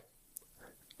right.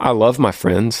 I love my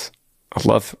friends. I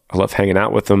love hanging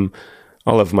out with them.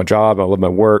 I love my job. I love my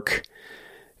work.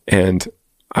 And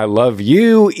I love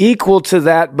you equal to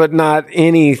that, but not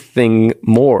anything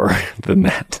more than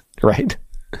that, right?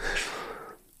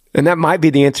 And that might be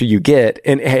the answer you get.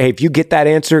 And hey, if you get that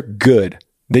answer, good.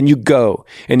 Then you go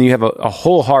and you have a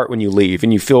whole heart when you leave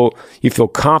and you feel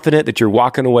confident that you're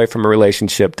walking away from a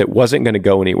relationship that wasn't going to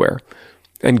go anywhere.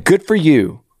 And good for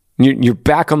you. You're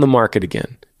back on the market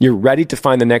again. You're ready to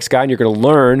find the next guy and you're going to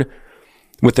learn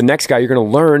with the next guy. You're going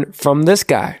to learn from this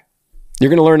guy. You're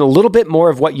going to learn a little bit more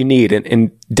of what you need. And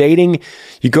in dating,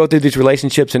 you go through these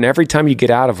relationships, and every time you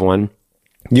get out of one,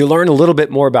 you learn a little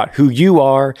bit more about who you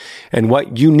are and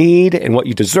what you need and what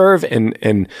you deserve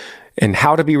and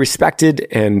how to be respected.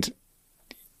 And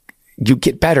you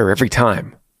get better every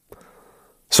time.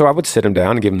 So I would sit him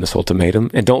down and give him this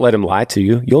ultimatum, and don't let him lie to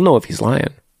you. You'll know if he's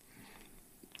lying.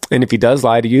 And if he does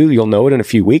lie to you, you'll know it in a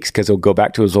few weeks because he'll go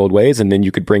back to his old ways, and then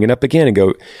you could bring it up again and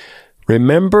go,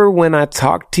 remember when I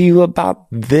talked to you about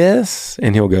this?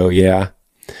 And he'll go, yeah.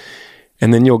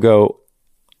 And then you'll go,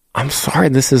 I'm sorry,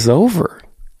 this is over.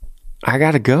 I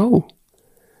got to go.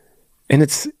 And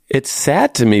it's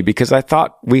sad to me because I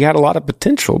thought we had a lot of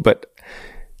potential, but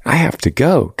I have to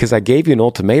go because I gave you an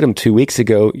ultimatum 2 weeks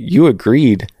ago. You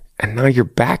agreed, and now you're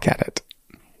back at it.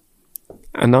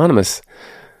 Anonymous,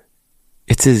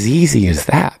 it's as easy as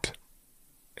that.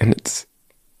 And it's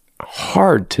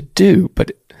hard to do,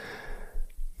 but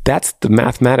that's the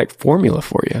mathematic formula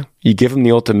for you. You give him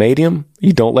the ultimatum.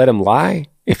 You don't let him lie.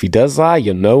 If he does lie,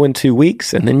 you'll know in 2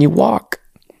 weeks, and then you walk.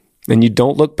 And you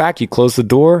don't look back. You close the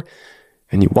door,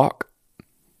 and you walk.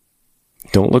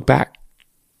 Don't look back,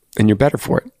 and you're better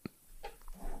for it.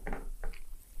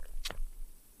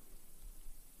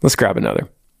 Let's grab another.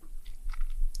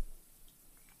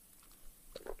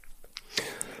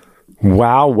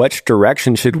 Wow, which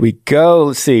direction should we go?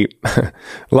 Let's see. A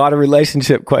lot of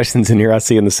relationship questions in here I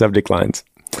see in the subject lines.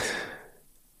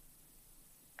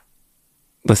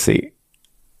 Let's see.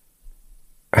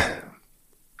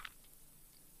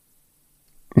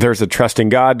 There's a trusting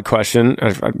God question.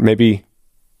 Maybe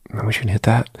we should hit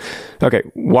that. Okay.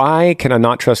 Why can I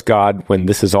not trust God when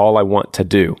this is all I want to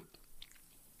do?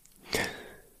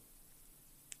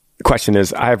 The question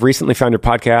is, I have recently found your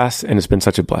podcast, and it's been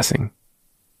such a blessing.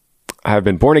 I have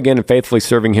been born again and faithfully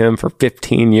serving him for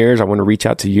 15 years. I want to reach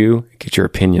out to you and get your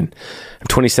opinion. I'm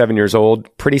 27 years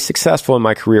old, pretty successful in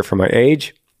my career for my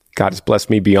age. God has blessed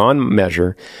me beyond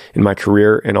measure in my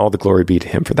career, and all the glory be to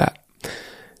him for that.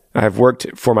 I have worked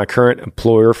for my current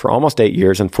employer for almost 8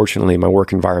 years. Unfortunately, my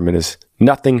work environment is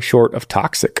nothing short of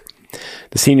toxic.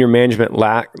 The senior management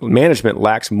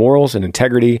lacks morals and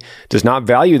integrity, does not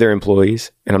value their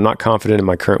employees, and I'm not confident in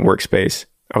my current workspace.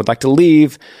 I would like to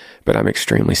leave, but I'm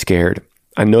extremely scared.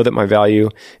 I know that my value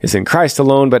is in Christ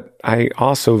alone, but I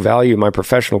also value my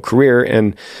professional career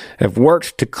and have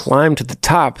worked to climb to the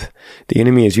top. The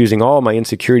enemy is using all my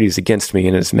insecurities against me,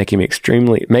 and it's making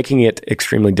it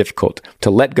extremely difficult to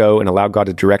let go and allow God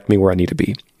to direct me where I need to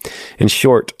be. In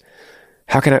short,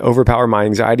 how can I overpower my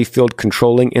anxiety-filled,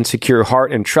 controlling, insecure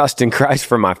heart and trust in Christ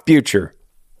for my future?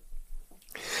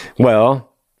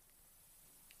 Well,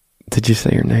 did you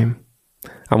say your name?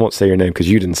 I won't say your name because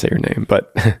you didn't say your name,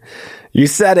 but you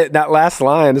said it. That last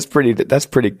line is that's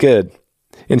pretty good.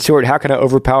 In short, how can I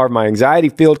overpower my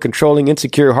anxiety-filled, controlling,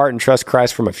 insecure heart and trust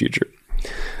Christ for my future?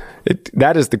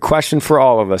 That is the question for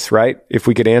all of us, right? If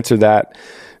we could answer that,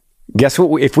 guess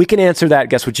what? If we can answer that,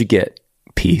 guess what you get?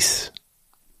 Peace.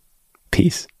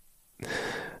 Peace.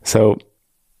 So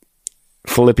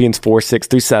Philippians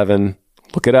 4:6-7,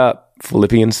 look it up.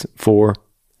 Philippians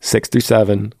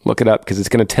 4:6-7, look it up because it's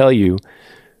going to tell you,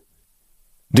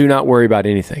 do not worry about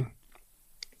anything,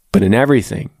 but in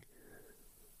everything,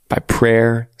 by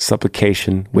prayer,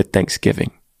 supplication, with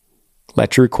thanksgiving,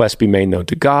 let your requests be made known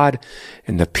to God,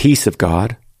 and the peace of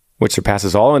God, which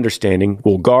surpasses all understanding,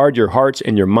 will guard your hearts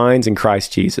and your minds in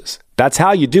Christ Jesus. That's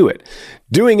how you do it.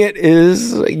 Doing it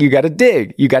is, you got to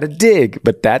dig,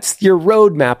 but that's your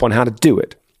roadmap on how to do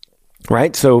it,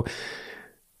 right? So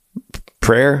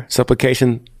prayer,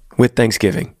 supplication, with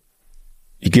thanksgiving.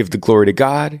 You give the glory to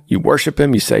God. You worship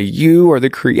him. You say, you are the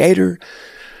creator.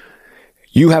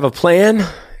 You have a plan.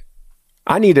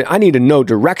 I need to know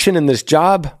direction in this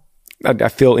job. I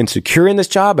feel insecure in this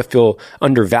job. I feel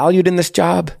undervalued in this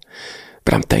job,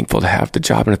 but I'm thankful to have the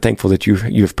job, and I'm thankful that you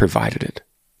have provided it.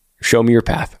 Show me your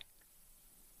path.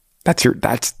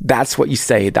 That's what you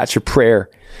say. That's your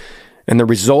prayer. And the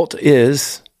result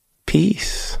is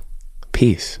peace.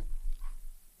 Peace.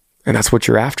 And that's what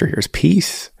you're after here is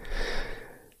peace.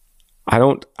 I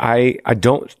don't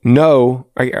know.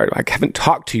 I haven't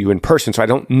talked to you in person, so I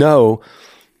don't know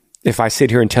if I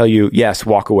sit here and tell you, yes,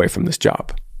 walk away from this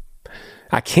job.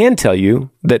 I can tell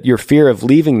you that your fear of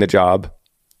leaving the job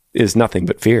is nothing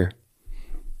but fear.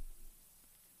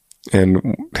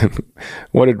 And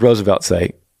what did Roosevelt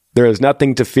say? There is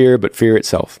nothing to fear but fear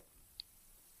itself.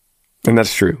 And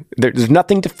that's true. There's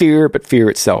nothing to fear but fear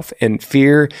itself. And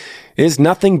fear is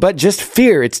nothing but just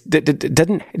fear.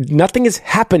 Nothing has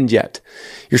happened yet.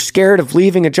 You're scared of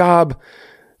leaving a job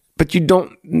but you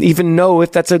don't even know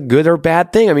if that's a good or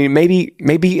bad thing. I mean, maybe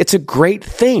it's a great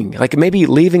thing. Like maybe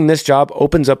leaving this job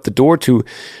opens up the door to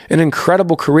an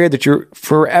incredible career that you're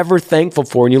forever thankful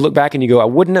for. And you look back and you go, I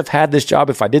wouldn't have had this job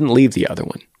if I didn't leave the other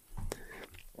one.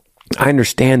 I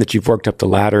understand that you've worked up the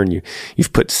ladder and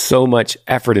you've put so much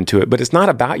effort into it, but it's not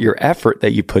about your effort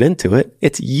that you put into it.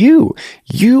 It's you.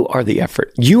 You are the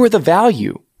effort. You are the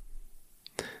value.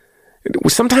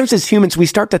 Sometimes as humans, we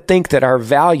start to think that our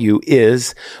value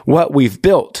is what we've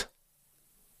built.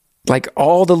 Like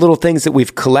all the little things that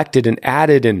we've collected and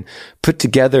added and put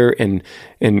together and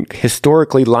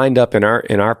historically lined up in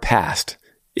our past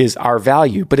is our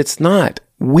value, but it's not.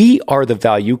 We are the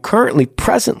value. Currently,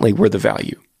 presently, we're the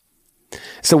value.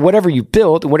 So whatever you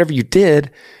built, whatever you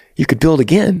did, you could build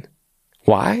again.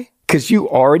 Why? Because you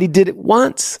already did it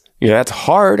once. That's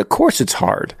hard. Of course it's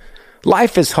hard.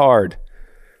 Life is hard.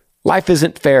 Life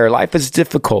isn't fair. Life is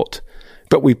difficult.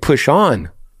 But we push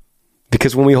on.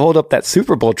 Because when we hold up that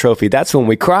Super Bowl trophy, that's when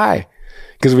we cry.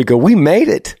 Because we go, we made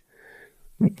it.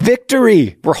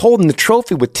 Victory. We're holding the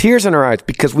trophy with tears in our eyes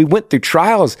because we went through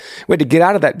trials. We had to get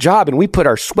out of that job and we put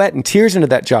our sweat and tears into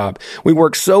that job. We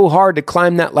worked so hard to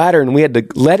climb that ladder and we had to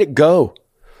let it go.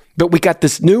 But we got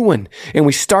this new one and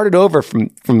we started over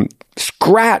from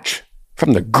scratch.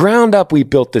 From the ground up, we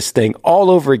built this thing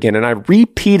all over again. And I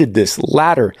repeated this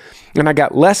ladder and I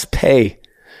got less pay.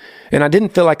 And I didn't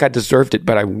feel like I deserved it,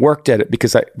 but I worked at it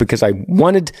because I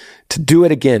wanted to do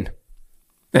it again.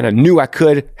 And I knew I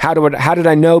could. How did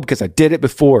I know? Because I did it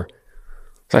before.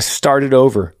 So I started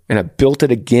over and I built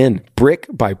it again, brick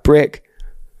by brick.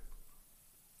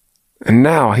 And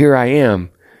now here I am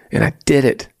and I did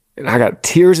it. And I got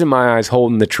tears in my eyes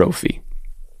holding the trophy.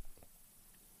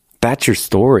 That's your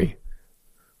story.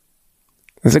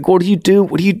 It's like, what do you do?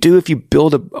 What do you do if you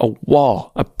build a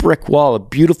wall, a brick wall, a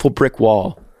beautiful brick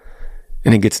wall,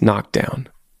 and it gets knocked down?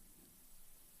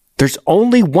 There's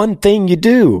only one thing you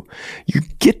do. You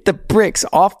get the bricks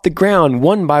off the ground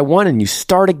one by one and you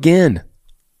start again.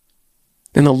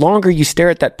 And the longer you stare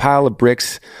at that pile of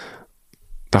bricks,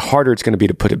 the harder it's going to be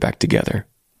to put it back together.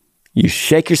 You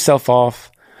shake yourself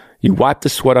off, you wipe the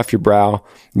sweat off your brow,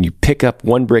 and you pick up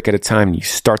one brick at a time and you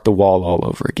start the wall all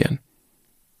over again.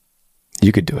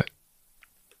 You could do it.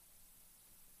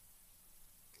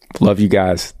 Love you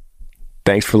guys.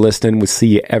 Thanks for listening. We'll see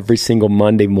you every single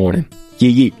Monday morning.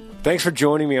 Yee. Thanks for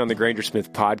joining me on the Granger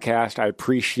Smith podcast. I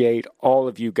appreciate all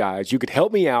of you guys. You could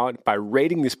help me out by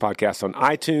rating this podcast on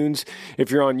iTunes.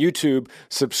 If you're on YouTube,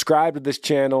 subscribe to this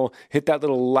channel, hit that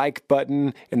little like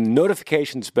button and the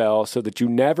notifications bell so that you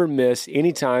never miss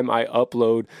any time I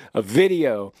upload a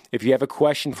video. If you have a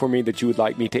question for me that you would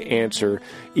like me to answer,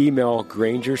 email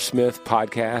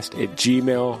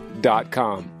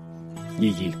grangersmithpodcast@gmail.com.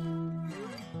 Yee.